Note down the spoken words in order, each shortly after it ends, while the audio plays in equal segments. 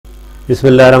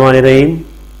Bismillahirrahmanirrahim.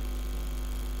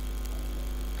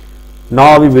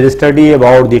 Now we will study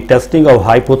about the testing of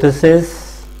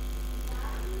hypotheses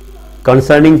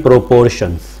concerning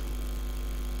proportions.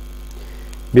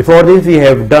 Before this we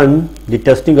have done the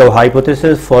testing of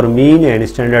hypotheses for mean and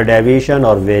standard deviation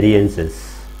or variances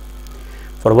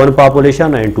for one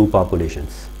population and two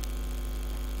populations.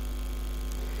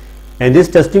 And this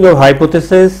testing of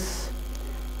hypothesis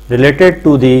related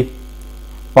to the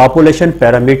population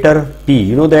parameter P.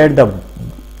 You know that the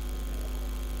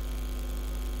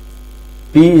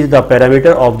P is the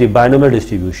parameter of the binomial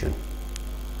distribution.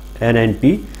 N and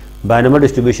P, binomial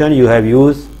distribution you have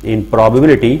used in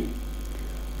probability.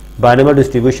 Binomial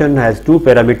distribution has two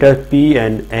parameters P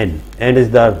and N. N is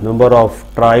the number of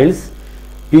trials,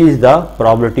 P is the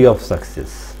probability of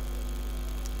success.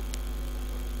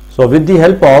 So with the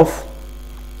help of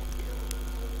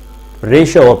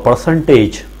ratio or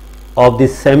percentage of the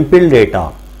sample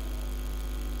data,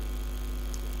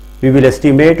 we will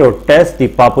estimate or test the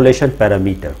population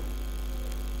parameter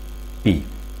P.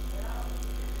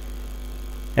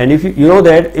 And if you know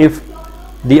that if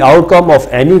the outcome of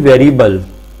any variable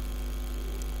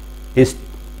is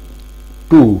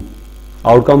 2,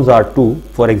 outcomes are 2,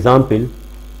 for example,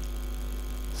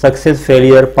 success,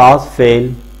 failure, pass,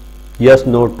 fail, yes,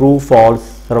 no, true,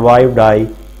 false, survive, die,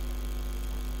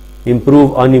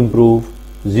 improve, unimprove,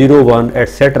 0, 1,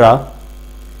 etc.,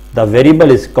 the variable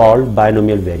is called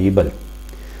binomial variable.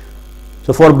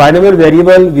 So for binomial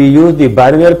variable we use the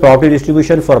binomial probability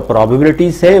distribution for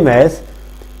probability, same as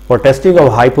for testing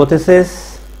of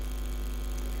hypothesis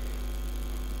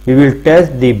we will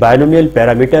test the binomial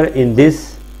parameter in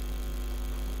this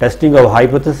testing of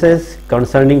hypothesis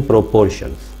concerning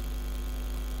proportions.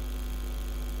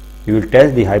 We will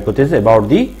test the hypothesis about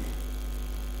the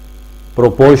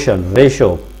proportion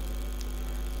ratio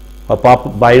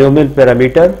of binomial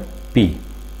parameter P.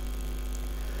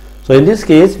 So in this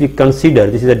case we consider,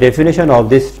 this is the definition of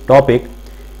this topic,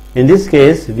 in this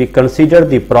case we consider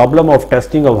the problem of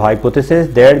testing of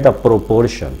hypothesis that the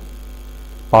proportion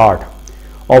part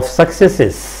of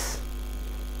successes,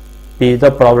 P is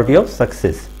the probability of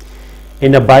success,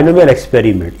 in a binomial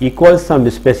experiment equals some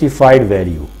specified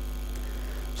value.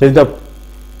 So if the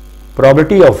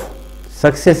probability of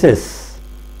successes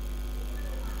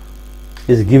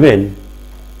is given,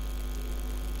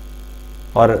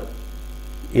 or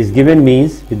is given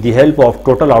means with the help of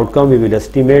total outcome we will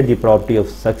estimate the probability of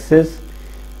success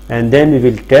and then we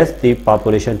will test the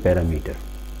population parameter.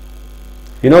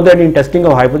 You know that in testing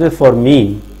of hypothesis for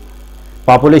mean,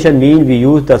 population mean, we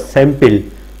use the sample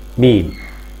mean.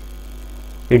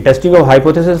 In testing of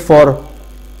hypothesis for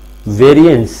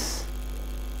variance,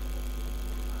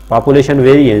 population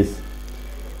variance,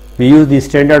 we use the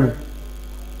standard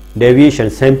deviation,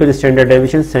 sample standard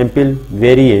deviation, sample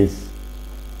variance.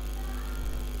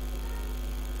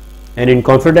 And in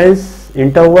confidence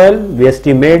interval we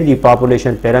estimate the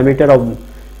population parameter of,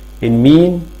 in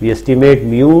mean we estimate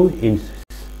mu, in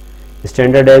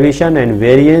standard deviation and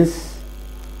variance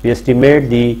we estimate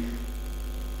the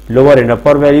lower and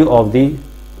upper value of the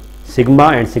sigma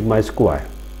and sigma square.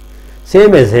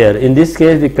 Same as here, in this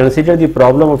case we consider the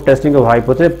problem of testing of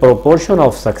hypothesis proportion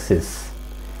of success.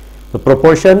 The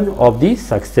proportion of the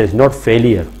success, not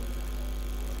failure,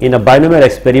 in a binomial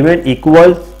experiment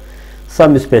equals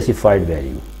some specified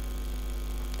value.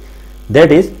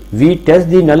 That is, we test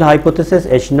the null hypothesis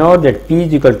H naught, that P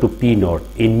is equal to P naught.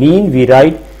 In mean we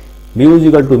write mu is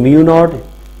equal to mu naught.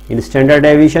 In standard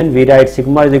deviation we write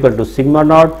sigma is equal to sigma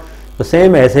naught. The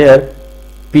same as here,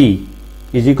 P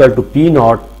is equal to P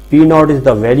naught. P naught is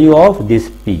the value of this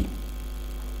P.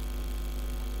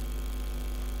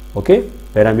 Okay,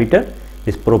 parameter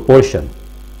is proportion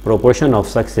of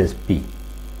success P,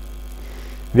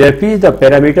 where P is the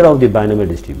parameter of the binomial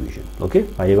distribution. Okay,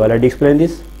 I have already explained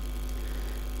this.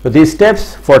 So these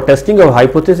steps for testing of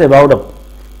hypothesis about a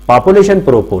population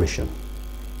proportion,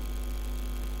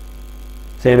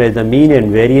 same as the mean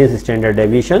and variance standard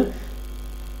deviation,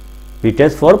 we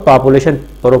test for population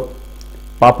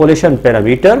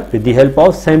parameter with the help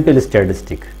of sample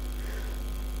statistic.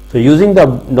 So using the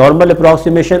normal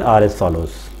approximation are as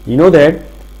follows. You know that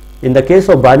in the case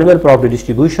of binomial probability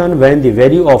distribution, when the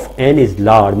value of n is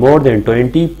large, more than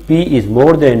 20, P is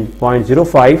more than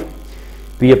 0.05,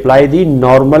 we apply the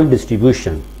normal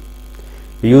distribution.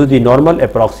 We use the normal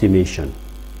approximation.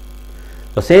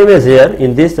 The same as here,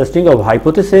 in this testing of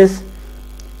hypothesis,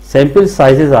 sample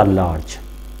sizes are large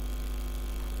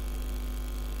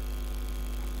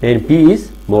and P is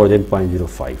more than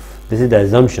 0.05. This is the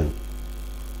assumption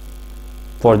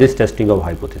for this testing of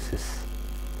hypothesis.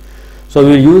 So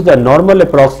we will use the normal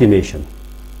approximation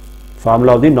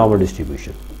formula of the normal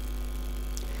distribution.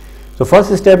 So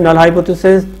first step, null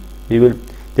hypothesis.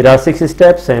 There are 6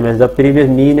 steps, same as the previous,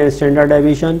 mean and standard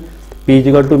deviation. P is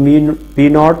equal to mean P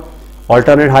naught.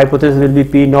 Alternate hypothesis will be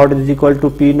P naught is equal to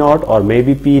P naught, or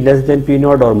maybe P less than P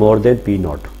naught or more than P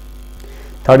naught.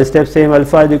 Third step, same,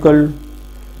 alpha is equal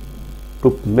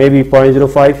to maybe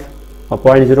 0.05 or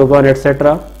 0.01,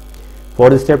 etc.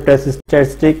 Fourth step, test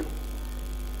statistic.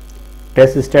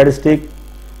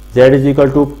 Z is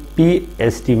equal to P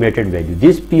estimated value.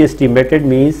 This P estimated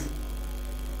means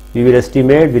we will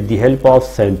estimate with the help of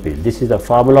sample. This is the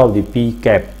formula of the P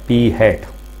cap, P hat.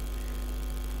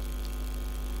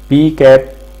 P cap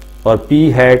or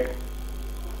P hat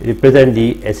represent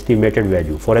the estimated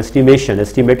value. For estimation,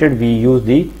 estimated, we use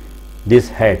this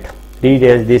hat. Read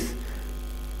as this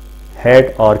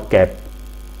hat or cap,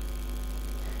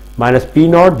 minus P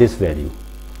naught, this value,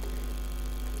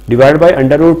 divided by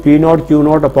under root P naught Q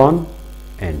naught upon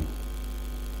N.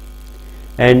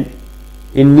 And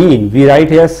in mean, we write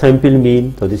here sample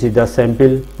mean. So this is the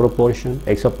sample proportion,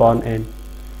 x upon n.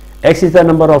 X is the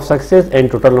number of success and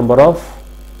total number of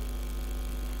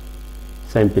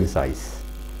sample size,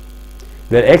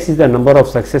 where x is the number of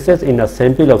successes in a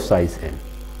sample of size n.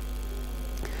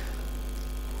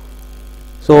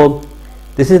 So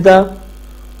this is the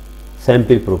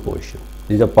sample proportion,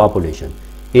 this is the population.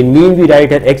 In mean, we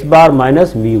write here x bar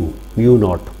minus mu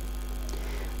naught,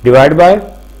 divided by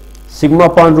sigma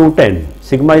upon root n.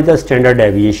 Sigma is the standard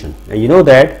deviation, and you know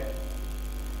that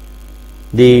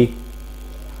the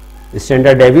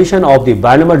standard deviation of the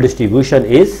binomial distribution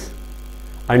is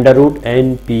under root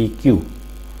npq,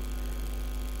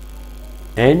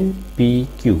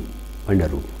 under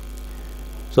root.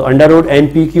 So under root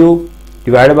npq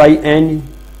divided by n,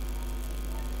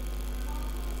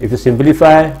 if you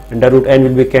simplify, under root n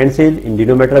will be cancelled, in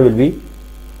denominator will be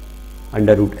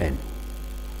under root n.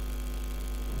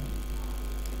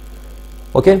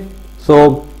 Okay,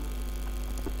 so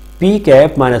P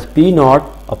cap minus P naught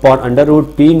upon under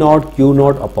root P naught Q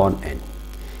naught upon n.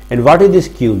 And what is this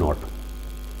Q naught?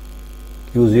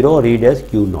 Q0 read as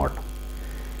Q naught.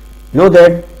 Know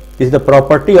that this is the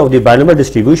property of the binomial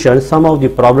distribution, sum of the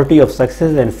probability of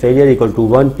success and failure equal to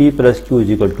 1, P plus Q is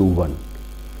equal to 1.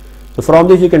 So from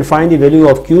this you can find the value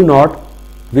of Q naught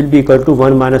will be equal to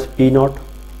 1 minus P naught,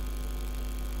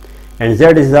 and Z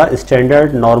is the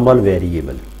standard normal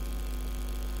variable.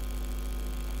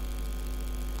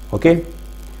 Okay.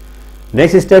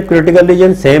 Next step, critical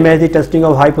region, same as the testing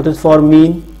of hypothesis for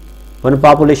mean, one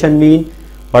population mean,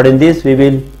 but in this we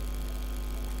will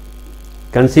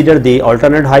consider the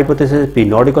alternate hypothesis P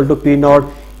naught equal to P naught.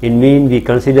 In mean we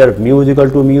consider mu is equal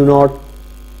to mu naught,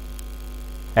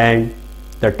 and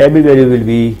the table value will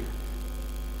be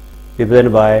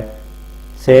represented by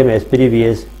same as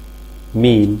previous,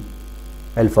 mean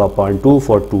alpha upon 2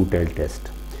 for two-tailed test.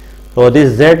 So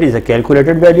this Z is a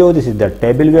calculated value, this is the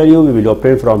table value. We will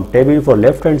obtain from table for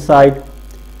left hand side.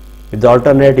 If the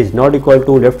alternate is not equal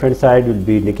to, left hand side will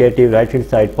be negative, right hand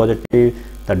side positive.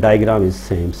 The diagram is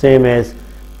same as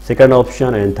second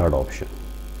option and third option.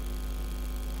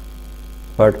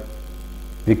 But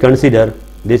we consider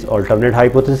this alternate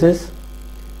hypothesis.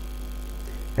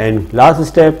 And last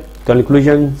step,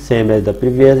 conclusion, same as the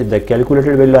previous. If the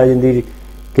calculated value lies in the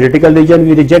critical region,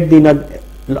 we reject the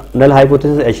null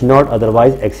hypothesis H naught,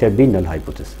 otherwise accept the null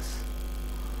hypothesis.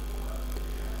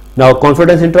 Now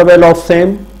confidence interval of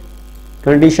same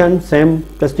condition, same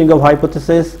testing of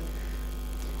hypothesis,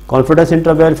 confidence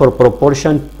interval for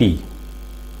proportion P.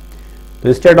 So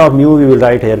instead of mu we will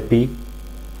write here P,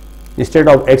 instead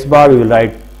of x bar we will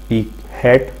write P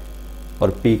hat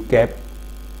or P cap,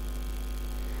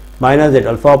 minus that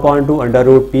alpha upon 2 under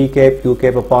root P cap Q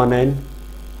cap upon n,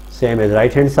 same as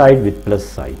right hand side with plus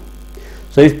sign.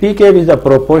 So if P cap is the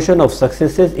proportion of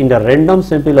successes in the random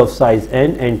sample of size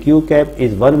n, and Q cap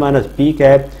is 1 minus P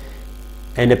cap,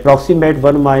 and approximate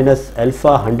 1 minus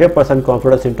alpha 100%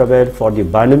 confidence interval for the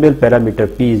binomial parameter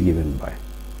P is given by.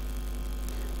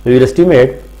 We will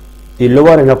estimate the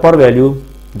lower and upper value.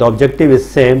 The objective is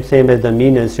same as the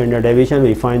mean and standard deviation.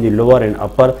 We find the lower and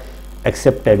upper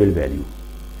acceptable value.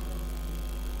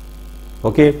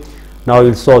 Okay, now we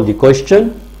will solve the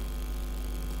question.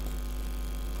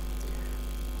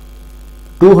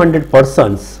 200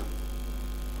 persons,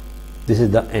 this is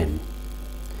the n,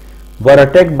 were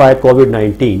attacked by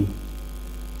COVID-19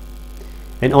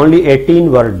 and only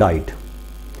 18 were died.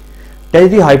 Test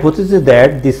the hypothesis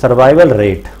that the survival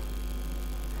rate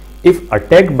if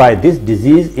attacked by this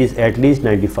disease is at least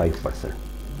 95%.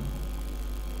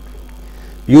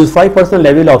 Use 5%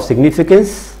 level of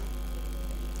significance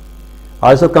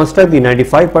Also construct the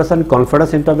 95%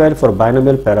 confidence interval for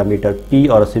binomial parameter P,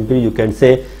 or simply you can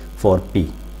say for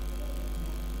P.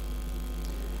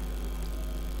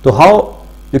 So how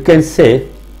you can say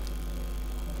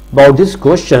about this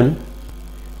question,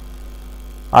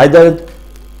 either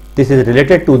this is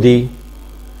related to the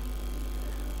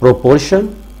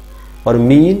proportion or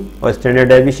mean or standard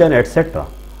deviation, etc.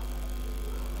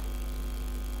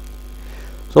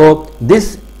 So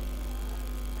this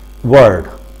word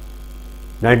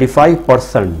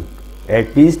 95%,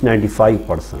 at least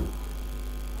 95%,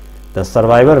 the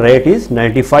survival rate is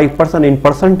 95% in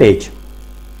percentage.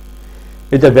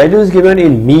 If the value is given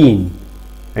in mean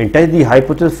and test the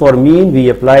hypothesis for mean, we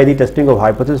apply the testing of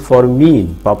hypothesis for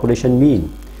mean, population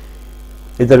mean.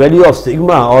 If the value of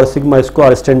sigma or sigma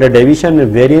square, standard deviation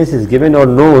and variance is given or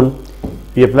known,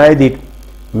 we apply the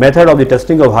method of the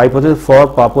testing of hypothesis for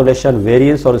population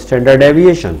variance or standard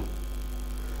deviation.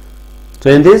 So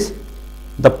in this,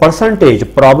 the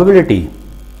percentage, probability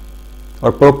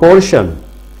or proportion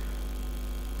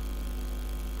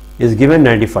is given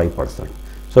 95%.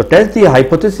 So test the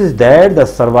hypothesis that the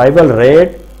survival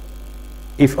rate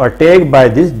if attacked by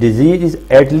this disease is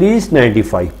at least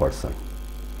 95%.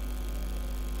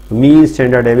 Mean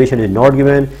standard deviation is not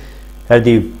given, as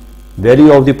the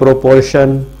value of the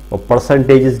proportion or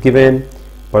percentage is given.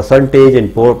 Percentage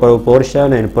and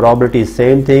proportion and probability is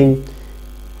same thing.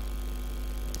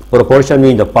 Proportion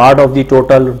means the part of the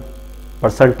total,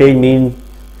 percentage means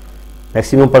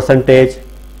maximum percentage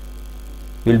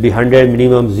will be 100,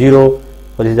 minimum 0,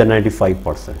 so this is the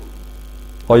 95%.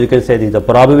 Or you can say this is the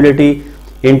probability,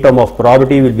 in term of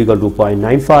probability will be equal to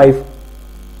 0.95.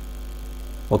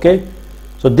 Okay,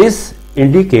 so this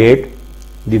indicate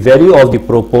the value of the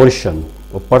proportion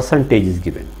or percentage is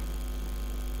given,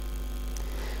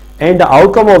 and the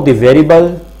outcome of the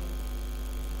variable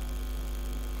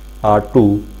are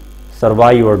to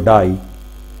survive or die,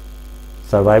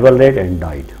 survival rate and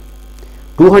died.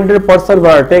 200 persons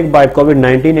were attacked by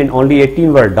COVID-19 and only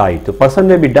 18 were died. The person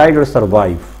may be died or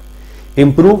survive,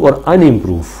 improve or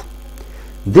unimprove.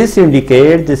 This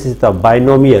indicates this is the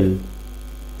binomial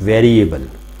variable.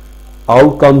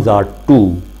 Outcomes are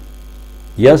 2,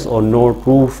 yes or no,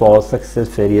 true, false, success,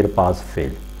 failure, pass,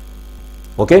 fail.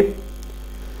 Okay.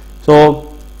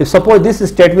 So if suppose this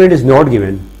statement is not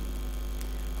given,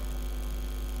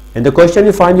 in the question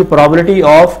you find the probability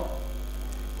of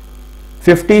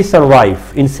 50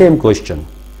 survive in same question.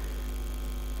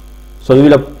 So we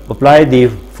will apply the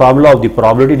formula of the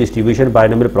probability distribution,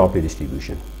 binomial probability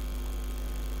distribution.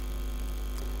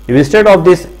 If instead of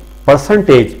this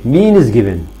percentage mean is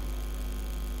given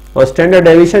or standard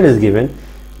deviation is given,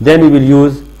 then we will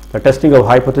use the testing of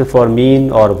hypothesis for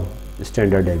mean or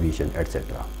standard deviation,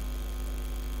 etc.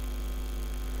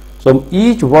 So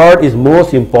each word is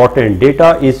most important,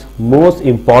 data is most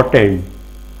important.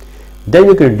 Then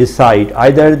you can decide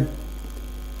either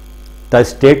the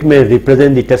statement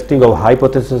represent the testing of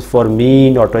hypothesis for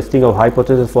mean, or testing of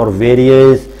hypothesis for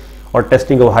variance, or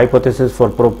testing of hypothesis for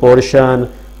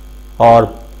proportion,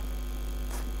 or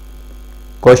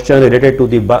question related to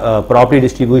the probability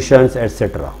distributions,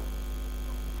 etc.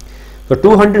 So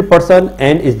 200%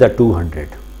 N is the 200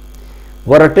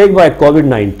 were attacked by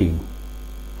COVID-19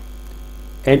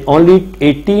 and only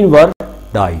 18 were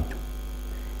died,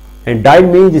 and died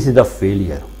means this is the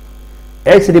failure.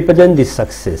 X represents the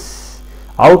success.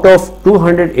 Out of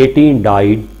 218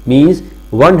 died means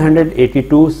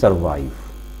 182 survive.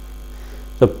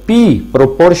 So P,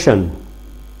 proportion,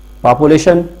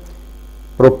 population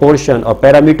proportion or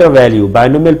parameter value,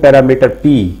 binomial parameter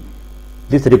P,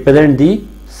 this represents the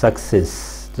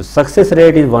success. The success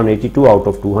rate is 182 out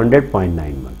of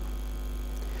 200.91.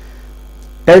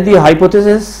 Test the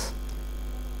hypothesis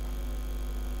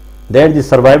that the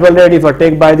survival rate if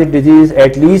attacked by the disease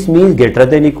at least means greater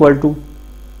than equal to.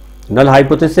 Null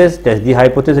hypothesis, test the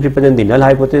hypothesis represent the null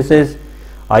hypothesis.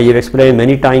 I have explained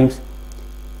many times.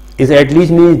 Is at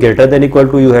least means greater than equal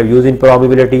to, you have used in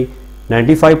probability.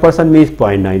 95% means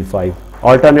 0.95.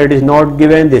 Alternate is not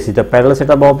given. This is the parallel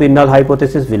setup of the null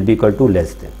hypothesis will be equal to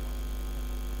less than.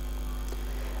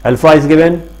 Alpha is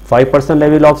given 5%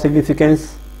 level of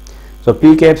significance. So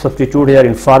P cap substitute here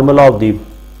in formula of the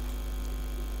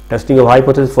testing of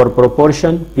hypothesis for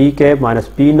proportion. P cap minus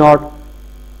P naught.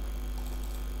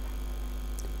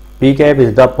 P cap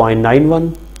is the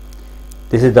 0.91.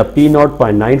 This is the P naught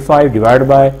 0.95 divided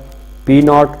by P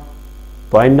naught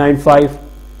 0.95.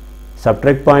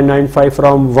 Subtract 0.95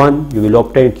 from 1, you will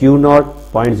obtain Q naught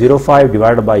 0.05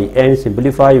 divided by N.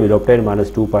 Simplify, you will obtain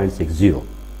minus 2.60.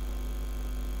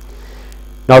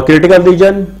 Now critical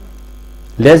region,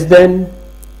 less than,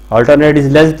 alternate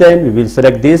is less than, we will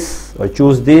select this or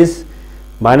choose this.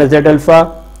 minus Z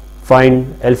alpha,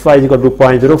 find alpha is equal to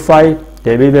 0.05,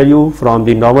 table value from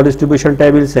the normal distribution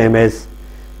table, same as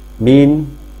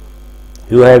mean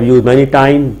you have used many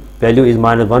times, value is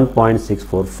minus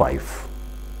 1.645.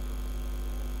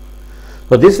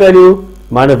 So this value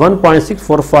minus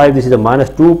 1.645, this is the minus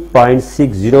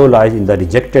 2.60 lies in the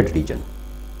rejected region.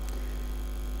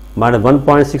 Minus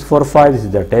 1.645, this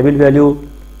is the table value,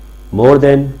 more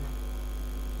than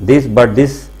this, but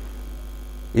this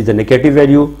is the negative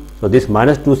value. So this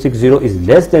minus 260 is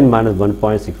less than minus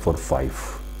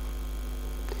 1.645.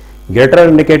 Greater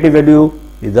than negative value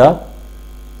is the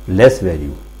less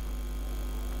value.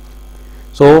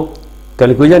 So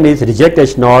conclusion is reject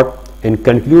H0 and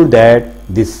conclude that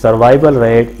the survival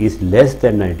rate is less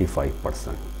than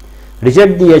 95%.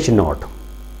 Reject the H0.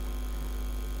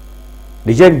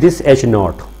 Reject this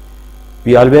H0.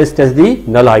 We always test the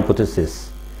null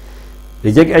hypothesis.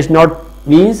 Reject H0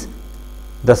 means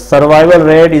the survival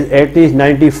rate is at least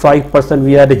 95%.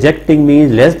 We are rejecting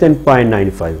means less than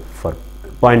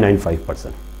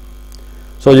 0.95%.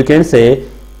 So you can say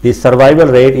the survival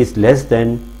rate is less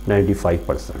than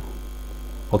 95%.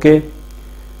 Okay.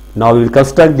 Now we will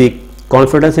construct the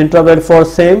confidence interval for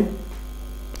same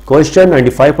question.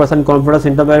 95% confidence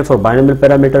interval for binomial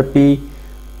parameter P.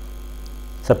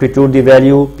 Substitute the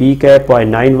value P cap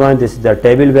 0.91. This is the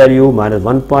table value, minus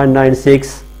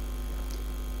 1.96.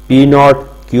 P naught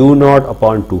Q naught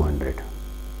upon 200.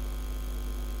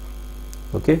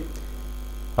 Okay.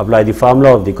 Apply the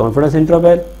formula of the confidence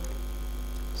interval.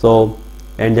 So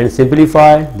and then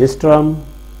simplify this term.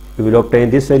 We will obtain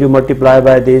this value, multiply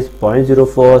by this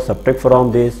 0.04, subtract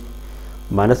from this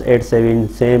minus 87,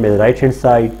 same as right hand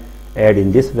side, add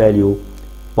in this value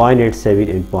 0.87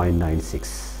 and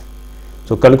 0.96.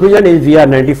 So conclusion is we are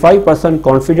 95%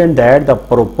 confident that the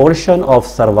proportion of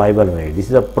survival rate, this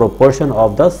is a proportion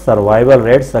of the survival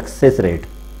rate, success rate,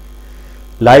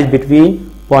 lies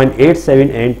between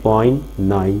 0.87 and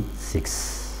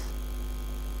 0.96.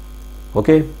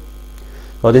 Okay.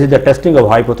 So this is the testing of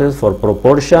hypothesis for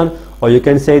proportion, or you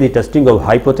can say the testing of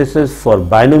hypothesis for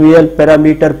binomial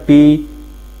parameter P,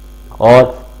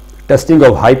 or testing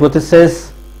of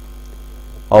hypothesis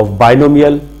of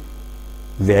binomial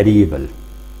variable.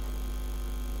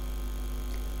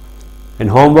 And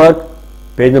homework,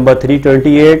 page number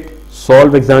 328,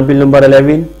 solve example number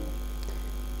 11,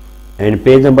 and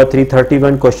page number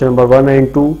 331, question number 1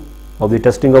 and 2 of the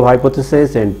testing of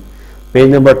hypothesis, and page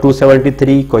number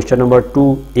 273, question number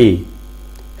 2a,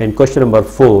 and question number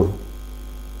 4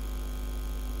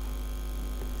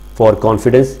 for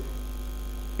confidence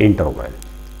interval.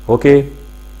 Okay,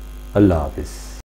 Allah Hafiz.